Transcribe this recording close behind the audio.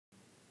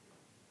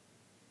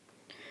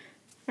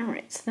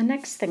So the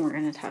next thing we're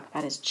going to talk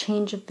about is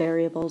change of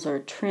variables or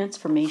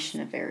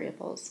transformation of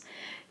variables.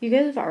 You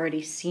guys have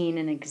already seen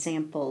an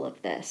example of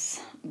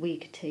this. We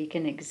could take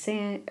an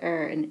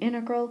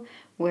integral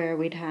where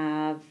we'd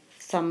have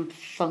some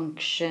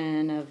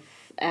function of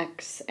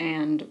x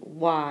and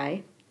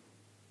y,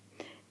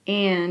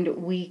 and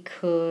we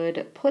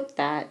could put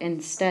that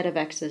instead of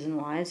x's and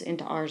y's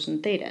into r's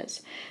and thetas.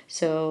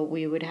 So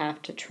we would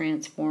have to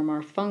transform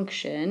our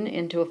function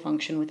into a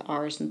function with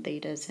r's and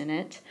thetas in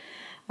it.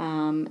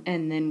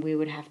 And then we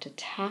would have to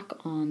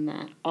tack on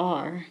that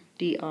r,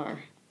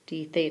 dr,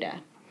 d theta.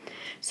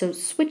 So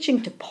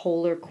switching to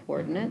polar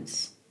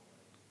coordinates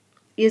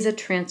is a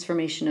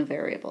transformation of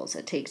variables.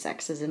 It takes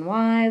x's and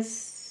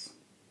y's,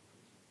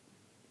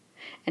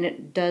 and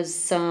it does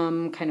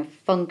some kind of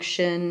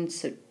function.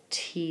 So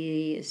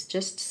t is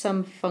just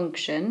some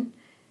function,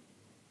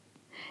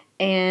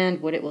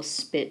 and what it will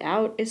spit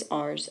out is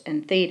r's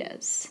and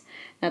thetas.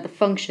 Now the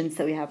functions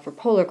that we have for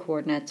polar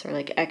coordinates are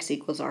like x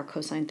equals r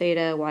cosine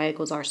theta, y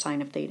equals r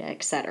sine of theta,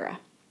 etc.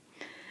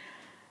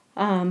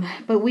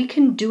 But we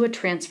can do a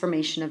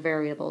transformation of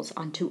variables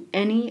onto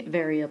any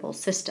variable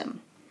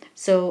system.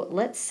 So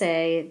let's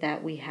say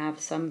that we have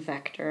some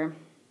vector.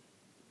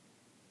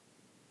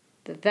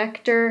 The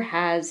vector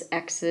has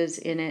x's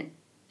in it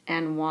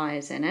and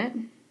y's in it.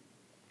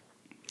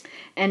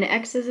 And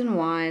x's and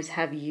y's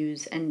have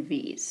u's and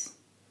v's.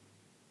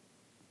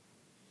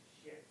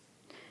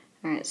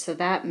 All right, so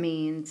that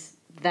means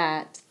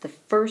that the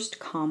first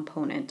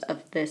component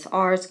of this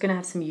r is going to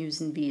have some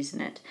u's and v's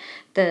in it.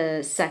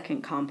 The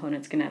second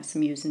component is going to have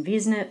some u's and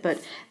v's in it,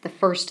 but the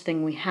first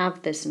thing we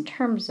have this in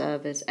terms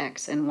of is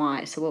x and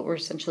y. So what we're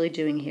essentially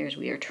doing here is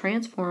we are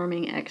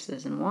transforming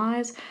x's and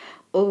y's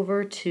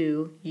over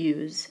to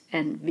u's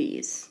and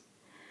v's.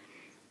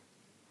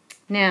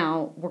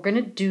 Now, we're going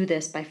to do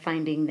this by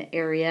finding the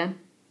area,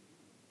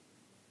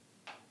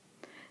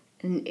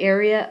 an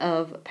area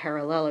of a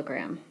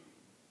parallelogram.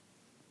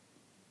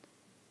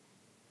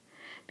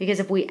 Because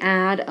if we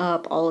add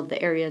up all of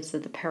the areas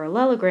of the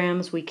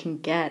parallelograms, we can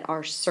get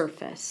our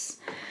surface.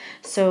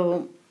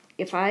 So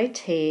if I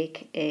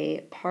take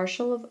a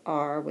partial of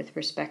r with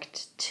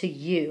respect to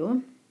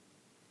u,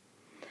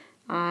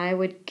 I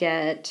would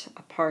get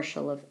a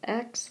partial of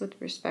x with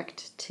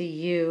respect to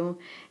u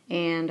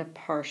and a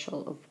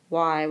partial of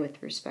y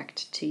with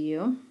respect to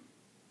u.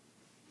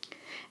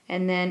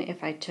 And then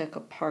if I took a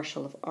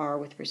partial of r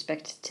with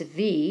respect to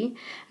v,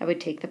 I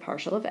would take the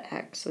partial of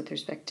x with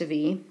respect to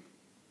v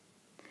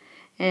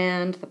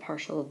and the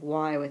partial of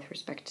y with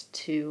respect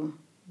to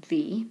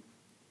v.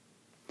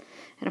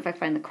 And if I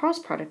find the cross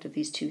product of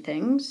these two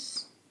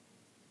things,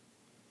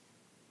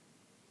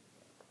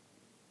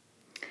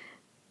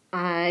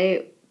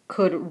 I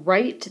could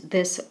write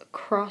this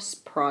cross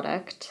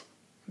product.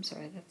 I'm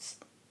sorry,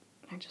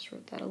 I just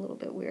wrote that a little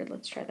bit weird.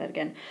 Let's try that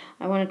again.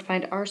 I wanted to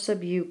find r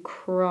sub u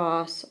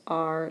cross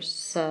r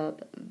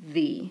sub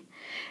v.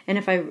 And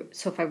if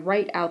I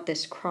write out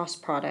this cross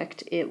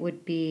product, it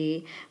would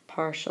be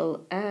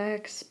partial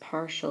x,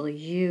 partial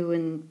u,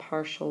 and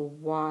partial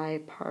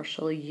y,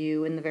 partial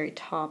u in the very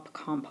top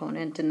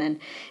component. And then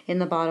in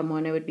the bottom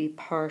one, it would be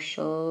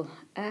partial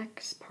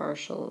x,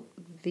 partial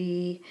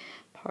v,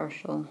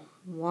 partial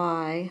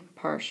y,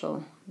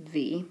 partial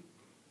v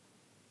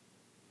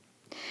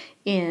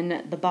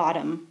in the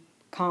bottom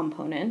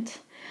component.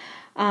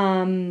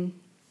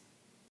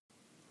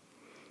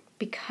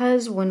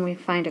 Because when we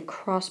find a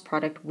cross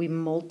product, we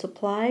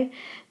multiply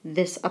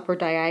this upper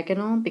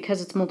diagonal.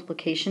 Because it's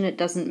multiplication, it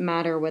doesn't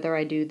matter whether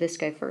I do this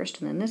guy first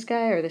and then this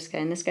guy or this guy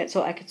and this guy.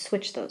 So I could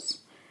switch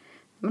those.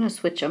 I'm going to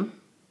switch them.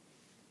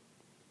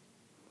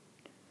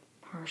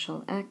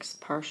 Partial x,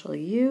 partial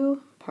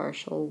u,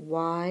 partial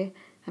y.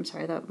 I'm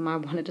sorry, I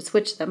wanted to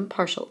switch them.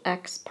 Partial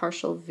x,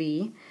 partial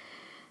v,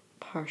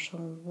 partial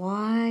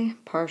y,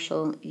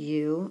 partial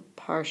u,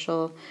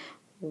 partial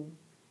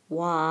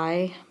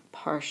y,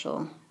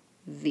 partial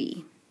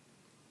v.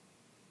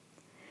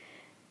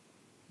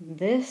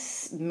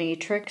 This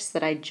matrix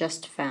that I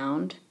just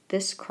found,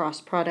 this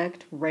cross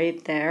product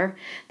right there,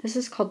 this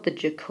is called the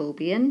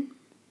Jacobian.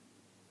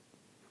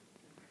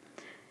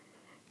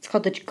 It's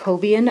called the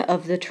Jacobian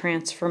of the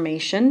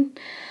transformation.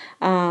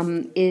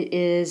 It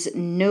is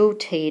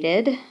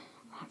notated,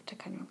 I'll have to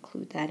kind of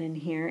include that in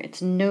here,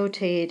 it's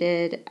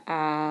notated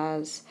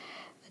as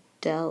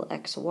del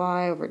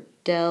xy over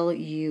del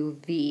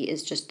uv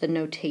is just the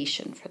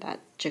notation for that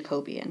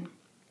Jacobian.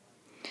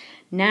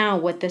 Now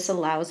what this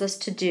allows us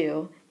to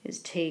do is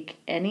take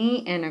any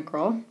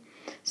integral,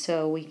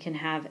 so we can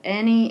have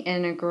any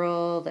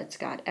integral that's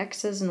got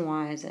x's and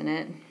y's in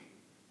it,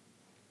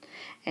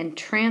 and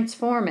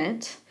transform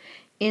it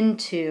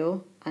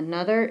into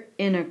another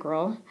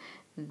integral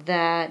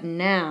that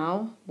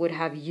now would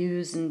have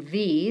u's and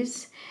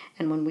v's,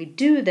 and when we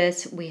do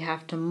this, we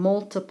have to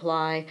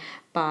multiply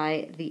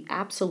by the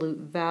absolute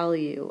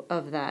value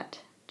of that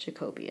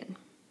Jacobian.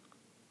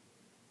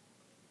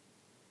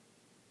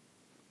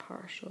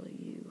 Partial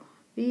u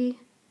v.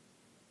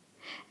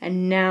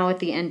 And now at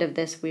the end of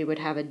this, we would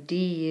have a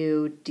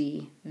du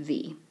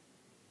dv.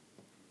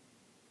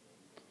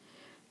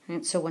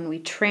 Right? So when we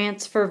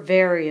transfer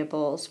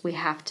variables, we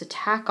have to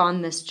tack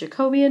on this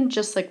Jacobian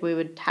just like we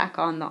would tack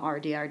on the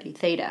RDRD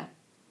theta.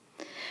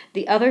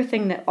 The other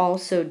thing that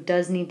also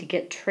does need to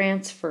get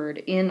transferred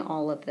in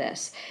all of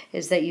this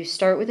is that you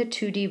start with a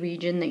 2D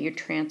region that you're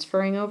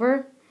transferring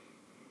over.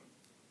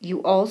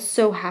 You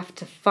also have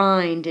to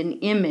find an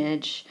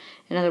image.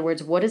 In other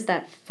words, what does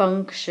that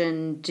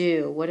function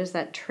do? What does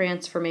that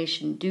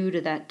transformation do to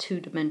that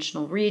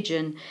two-dimensional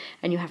region?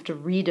 And you have to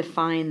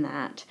redefine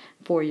that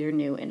for your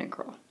new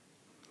integral.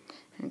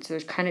 And so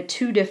there's kind of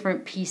two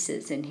different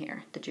pieces in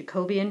here, the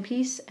Jacobian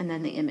piece and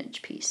then the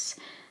image piece.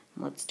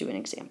 Let's do an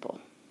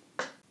example.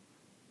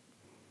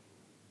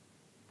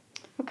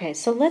 Okay,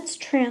 so let's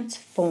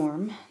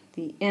transform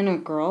the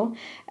integral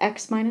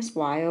x minus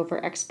y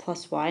over x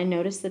plus y.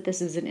 Notice that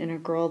this is an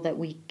integral that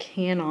we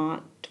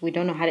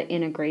don't know how to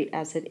integrate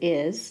as it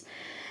is.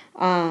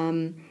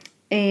 And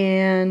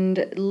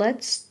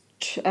let's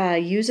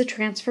use a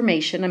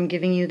transformation. I'm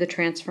giving you the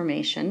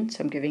transformation,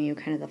 so I'm giving you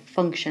kind of the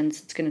functions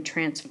that's going to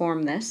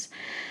transform this.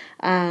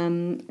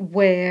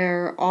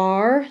 Where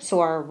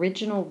our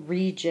original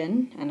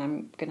region, and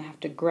I'm going to have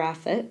to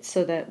graph it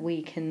so that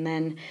we can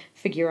then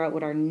figure out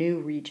what our new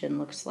region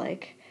looks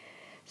like.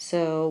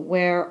 So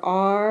where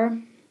R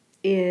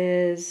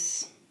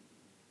is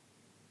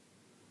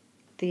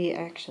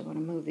actually I want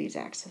to move these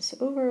axes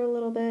over a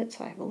little bit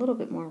so I have a little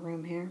bit more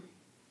room here.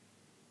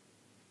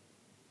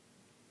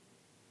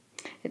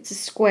 It's a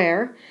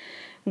square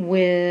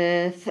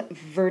with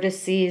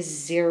vertices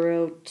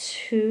 0,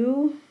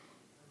 2,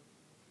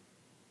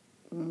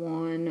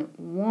 1,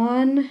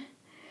 1,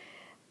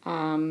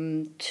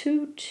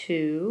 2,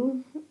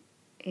 2,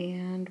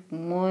 and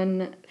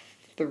 1,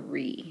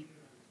 3.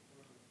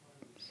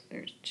 So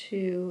there's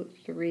 2,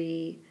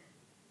 3,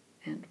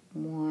 and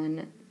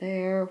 1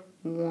 there,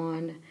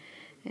 1,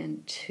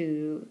 and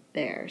 2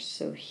 there.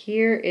 So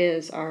here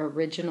is our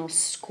original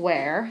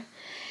square,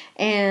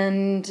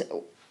 and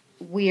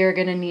we are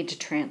going to need to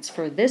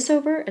transfer this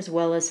over as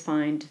well as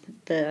find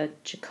the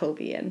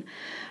Jacobian.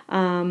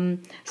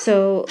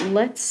 So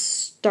let's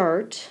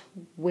start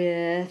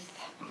with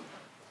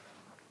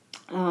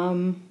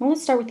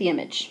the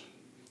image.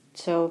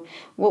 So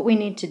what we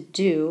need to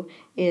do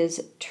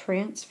is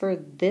transfer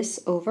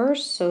this over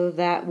so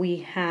that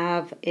we're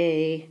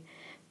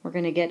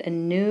going to get a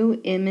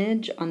new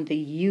image on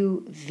the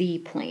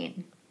UV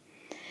plane.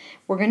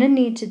 We're going to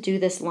need to do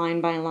this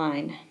line by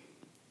line.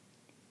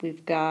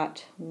 We've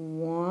got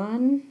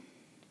 1,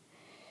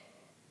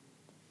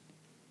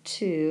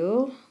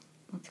 2,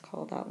 let's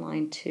call that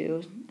line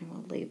 2, and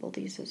we'll label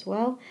these as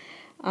well.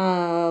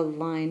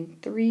 Line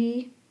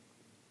 3,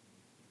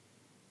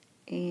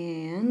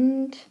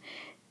 and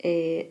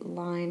a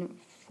line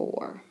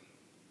 4.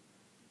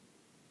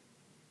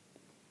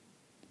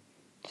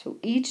 So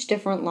each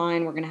different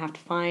line we're going to have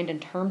to find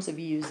in terms of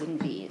U's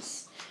and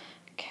V's.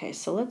 Okay,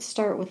 so let's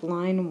start with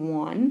line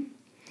 1.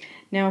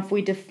 Now if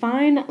we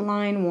define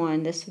line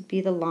 1, this would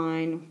be the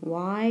line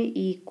y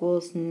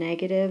equals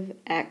negative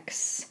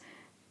x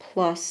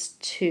plus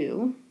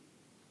 2.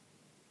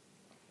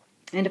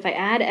 And if I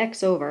add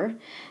x over,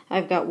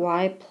 I've got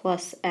y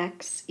plus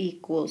x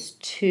equals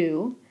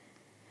 2.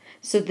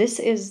 So this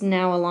is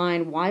now a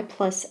line y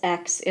plus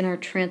x in our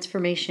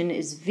transformation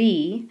is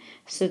v.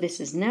 So this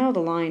is now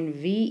the line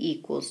v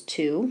equals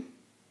 2.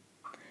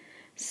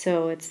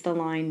 So it's the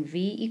line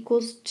v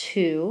equals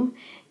 2.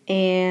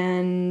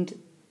 And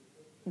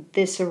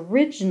this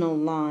original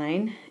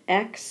line,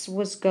 x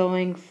was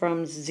going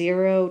from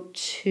 0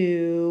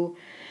 to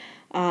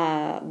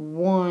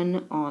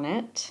 1 on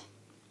it.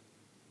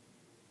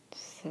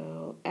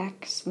 So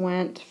x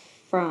went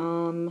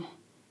from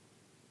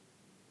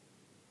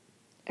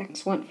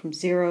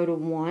 0 to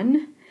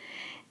 1.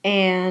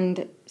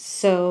 And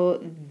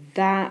so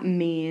that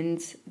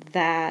means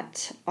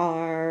that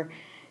our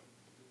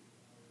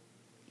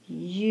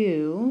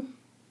u,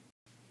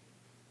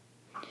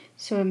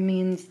 so it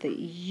means that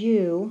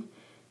u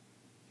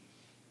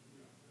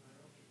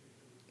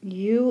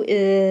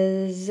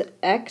is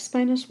x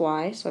minus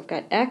y, so I've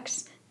got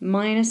x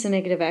minus a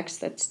negative x,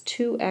 that's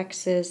 2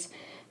 x's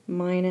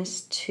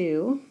minus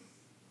 2.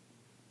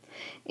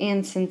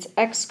 And since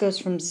x goes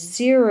from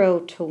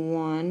 0 to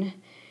 1,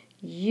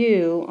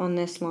 u on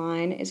this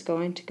line is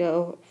going to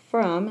go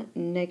from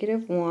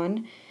negative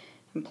 1,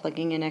 I'm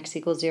plugging in x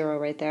equals 0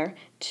 right there,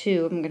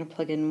 2, I'm going to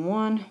plug in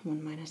 1,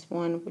 1 minus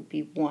 1 would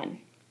be 1.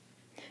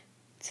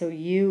 So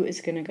u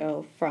is going to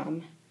go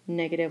from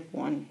negative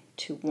 1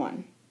 to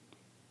 1.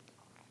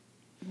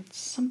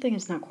 Something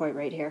is not quite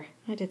right here.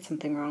 I did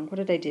something wrong. What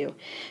did I do?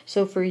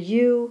 So for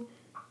u,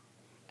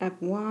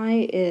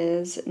 y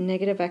is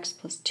negative x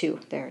plus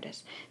 2. There it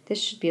is.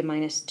 This should be a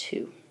minus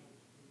 2.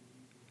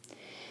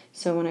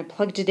 So when I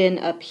plugged it in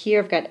up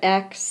here, I've got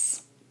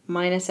x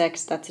minus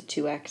x, that's a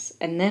 2x.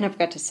 And then I've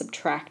got to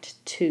subtract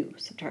 2.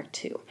 Subtract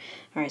 2.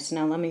 All right, so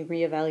now let me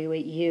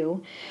reevaluate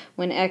u.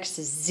 When x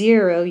is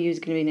 0, u is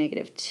going to be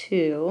negative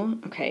 2.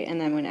 Okay, and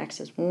then when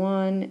x is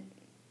 1,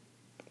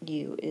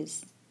 u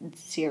is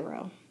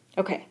 0.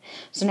 Okay,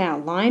 so now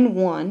line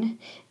 1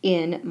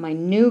 in my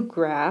new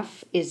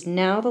graph is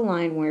now the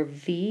line where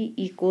v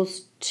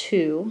equals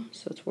 2,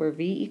 so it's where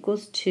v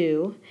equals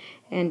 2,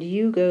 and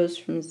u goes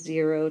from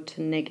 0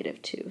 to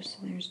negative 2. So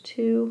there's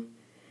 2,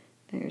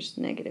 there's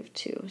negative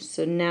 2.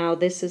 So now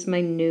this is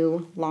my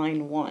new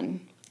line 1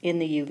 in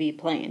the UV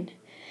plane.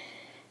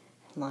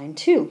 Line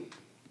 2.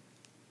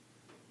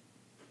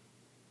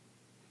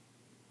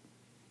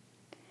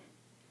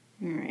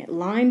 All right,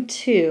 line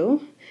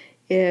 2,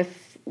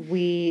 if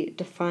we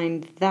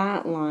define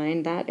that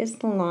line, that is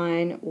the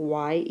line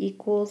y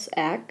equals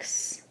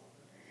x.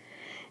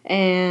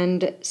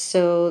 And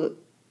so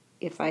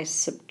if I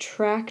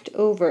subtract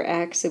over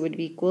x, it would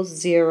equal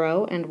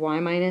 0, and y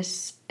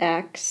minus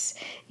x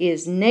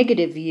is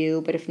negative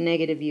u, but if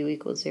negative u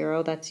equals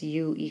 0, that's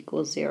u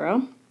equals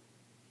 0.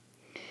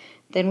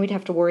 Then we'd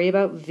have to worry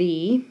about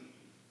v.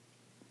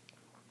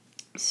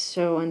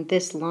 So on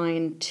this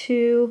line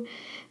 2,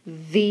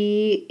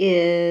 v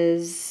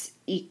is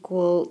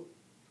equal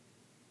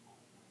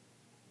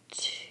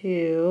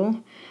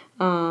to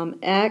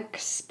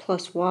x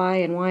plus y,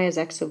 and y is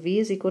x, so v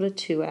is equal to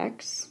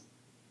 2x.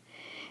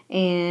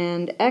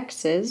 And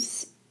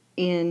x's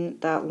in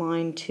that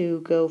line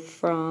 2 go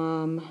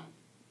from,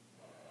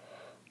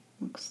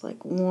 looks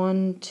like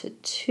 1 to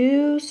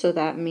 2, so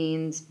that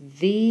means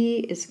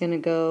v is going to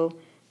go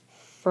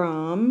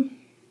from,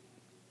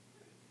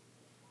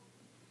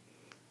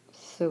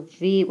 so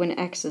v, when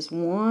x is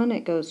 1,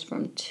 it goes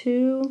from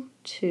 2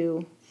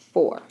 to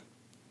 4.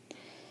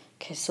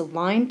 Okay, so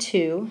line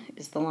 2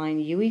 is the line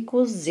u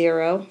equals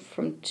 0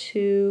 from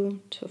 2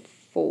 to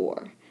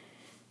 4.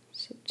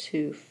 So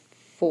 2,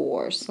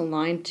 4. So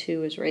line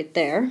 2 is right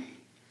there.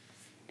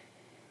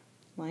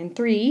 Line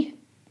 3.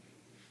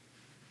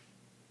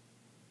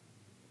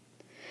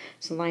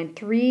 So line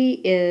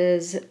 3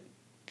 is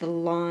the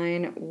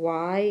line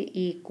y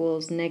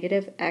equals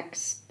negative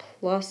x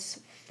plus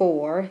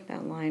 4.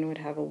 That line would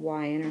have a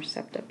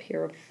y-intercept up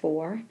here of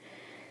 4.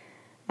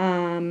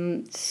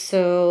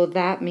 So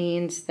that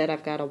means that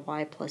I've got a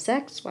y plus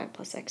x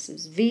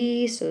is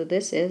v, so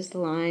this is the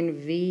line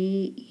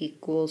v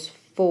equals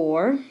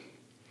 4.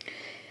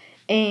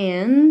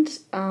 And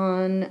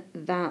on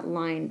that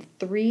line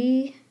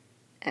 3,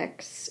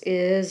 x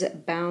is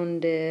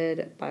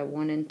bounded by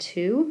 1 and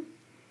 2.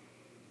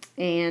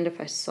 And if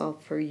I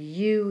solve for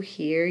u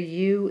here,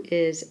 u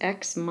is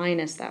x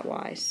minus that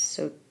y,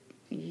 so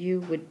u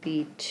would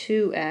be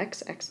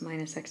 2x, x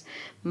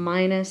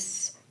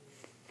minus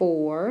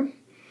 4.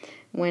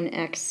 When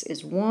x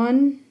is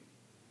 1,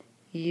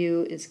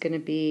 u is going to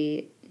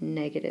be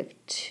negative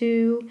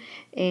 2,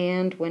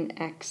 and when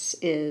x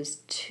is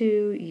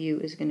 2, u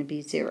is going to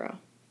be 0.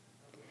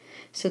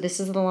 So this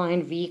is the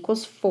line v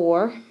equals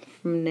 4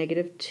 from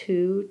negative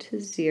 2 to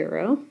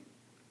 0.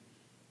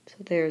 So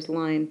there's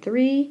line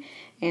 3,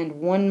 and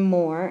one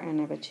more,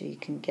 and I bet you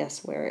can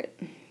guess where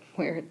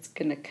it's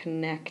going to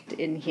connect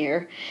in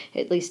here.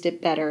 At least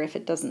it better. If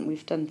it doesn't,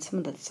 we've done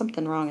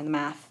something wrong in the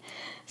math.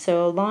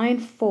 So line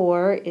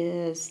 4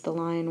 is the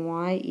line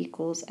y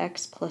equals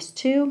x plus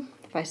 2.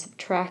 If I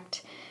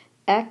subtract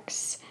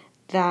x,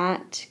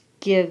 that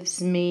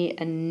gives me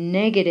a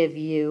negative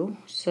u,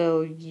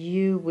 so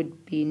u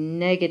would be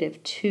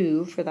negative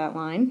 2 for that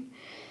line.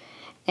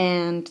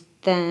 And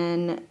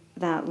then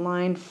that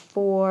line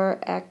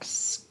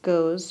 4x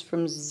goes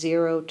from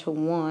 0 to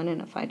 1,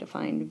 and if I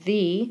define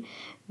v,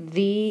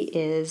 v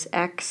is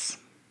x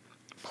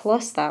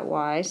plus that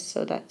y,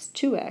 so that's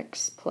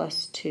 2x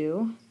plus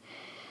 2.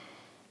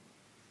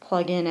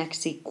 Plug in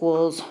x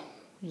equals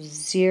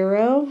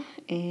 0,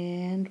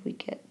 and we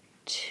get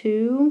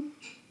 2.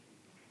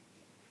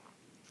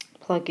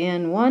 Plug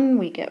in 1,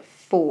 we get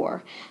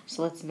 4.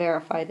 So let's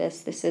verify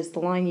this. This is the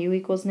line u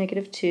equals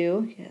negative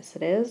 2. Yes,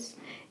 it is.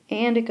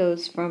 And it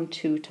goes from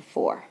 2 to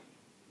 4.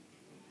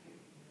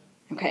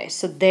 Okay,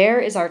 so there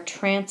is our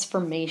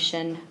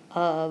transformation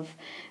of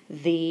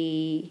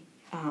the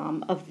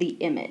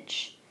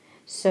image.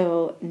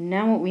 So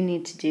now what we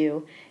need to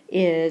do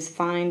is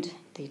find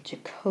the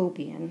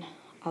Jacobian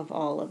of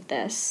all of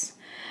this.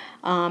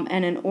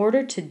 And in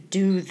order to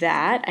do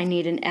that, I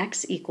need an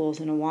x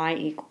equals and a y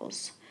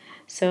equals.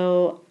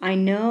 So I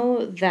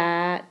know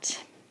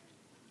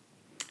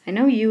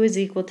u is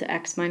equal to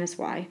x minus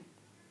y.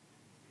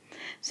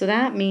 So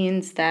that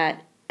means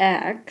that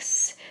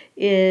x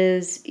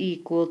is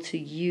equal to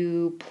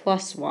u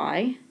plus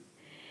y.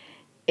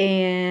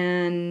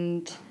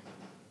 And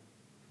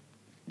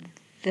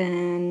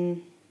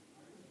then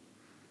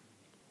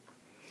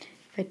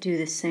if I do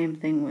the same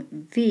thing with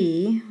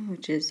v,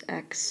 which is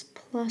x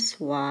plus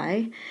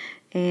y,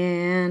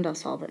 and I'll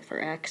solve it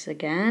for x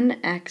again.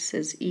 X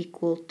is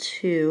equal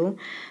to,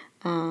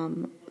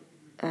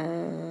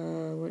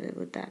 what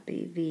would that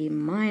be? V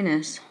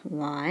minus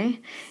y.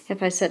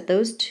 If I set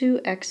those two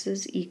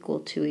x's equal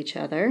to each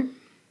other,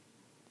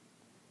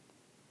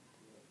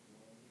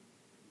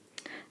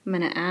 I'm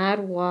going to add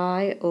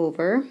y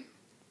over,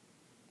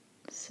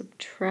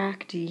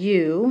 subtract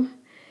u.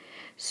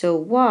 So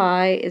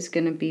y is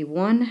going to be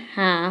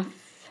 1/2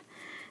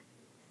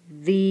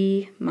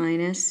 v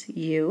minus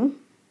u.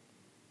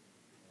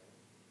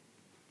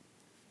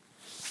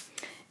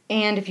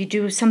 And if you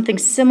do something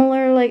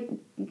similar like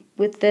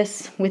with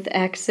this with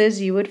x's,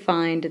 you would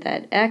find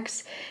that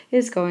x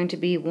is going to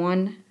be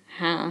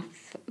 1/2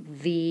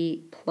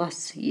 v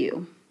plus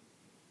u.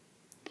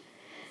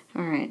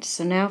 All right,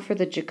 so now for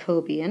the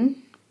Jacobian.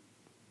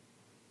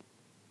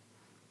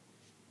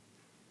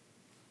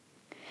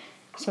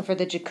 So for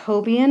the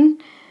Jacobian,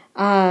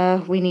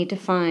 we need to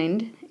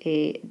find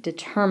a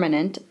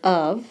determinant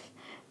of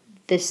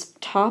this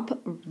top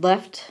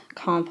left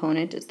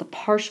component is the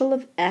partial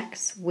of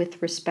x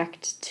with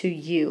respect to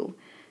u.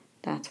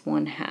 That's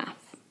 1/2.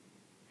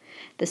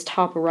 This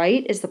top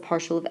right is the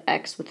partial of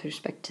x with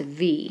respect to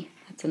v.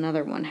 That's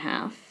another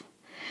 1/2.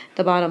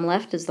 The bottom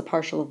left is the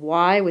partial of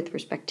y with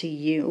respect to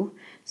u.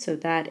 So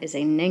that is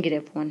a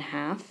negative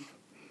 1/2.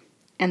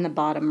 And the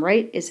bottom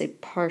right is a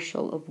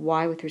partial of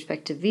y with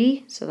respect to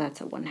v. So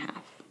that's a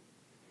 1/2.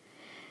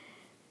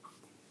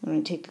 When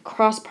we take the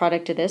cross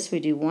product of this, we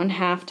do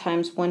 1/2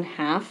 times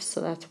 1/2, so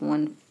that's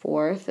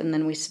 1/4, and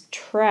then we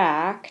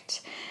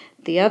subtract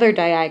the other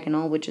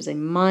diagonal, which is a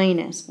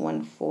minus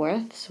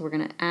 1/4, so we're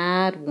going to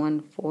add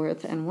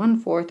 1/4, and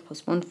 1/4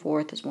 plus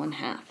 1/4 is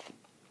 1/2.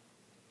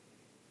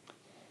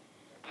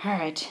 All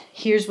right,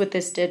 here's what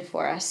this did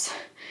for us.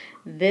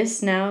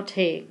 This now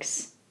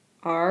takes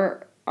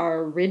our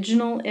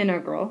original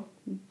integral.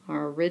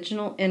 Our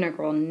original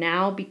integral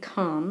now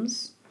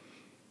becomes...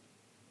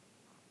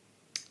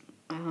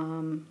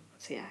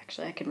 let's see,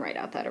 actually I can write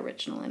out that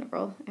original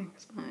integral.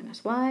 X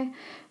minus y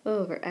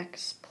over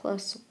x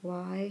plus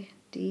y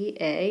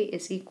dA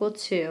is equal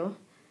to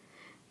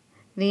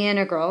the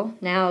integral.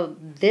 Now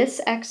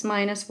this x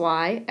minus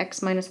y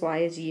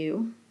is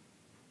u,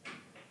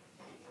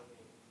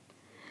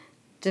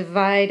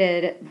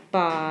 divided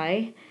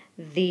by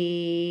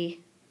the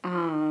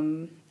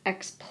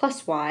x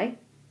plus y,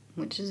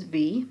 which is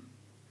v.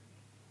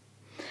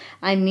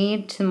 I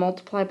need to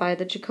multiply by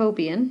the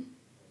Jacobian.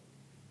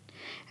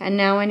 And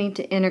now I need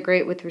to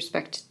integrate with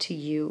respect to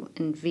u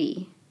and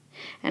v.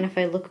 And if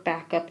I look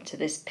back up to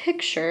this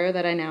picture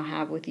that I now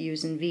have with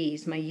u's and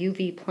v's, my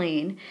uv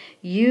plane,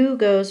 u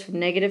goes from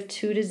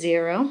 -2 to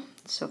 0.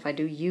 So if I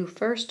do u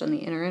first on the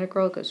inner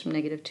integral, it goes from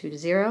 -2 to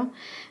 0.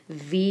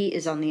 V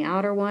is on the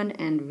outer one,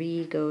 and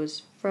v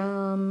goes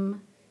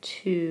from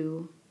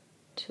 2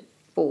 to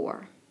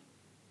 4.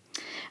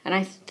 And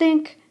I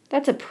think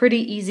that's a pretty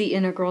easy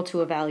integral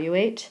to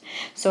evaluate.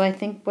 So I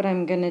think what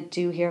I'm going to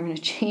do here, I'm going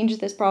to change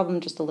this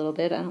problem just a little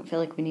bit. I don't feel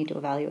like we need to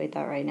evaluate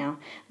that right now.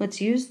 Let's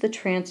use the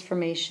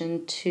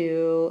transformation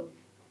to,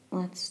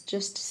 let's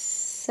just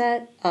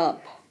set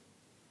up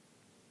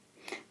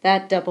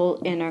that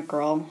double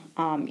integral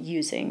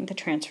using the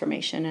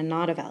transformation and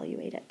not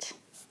evaluate it.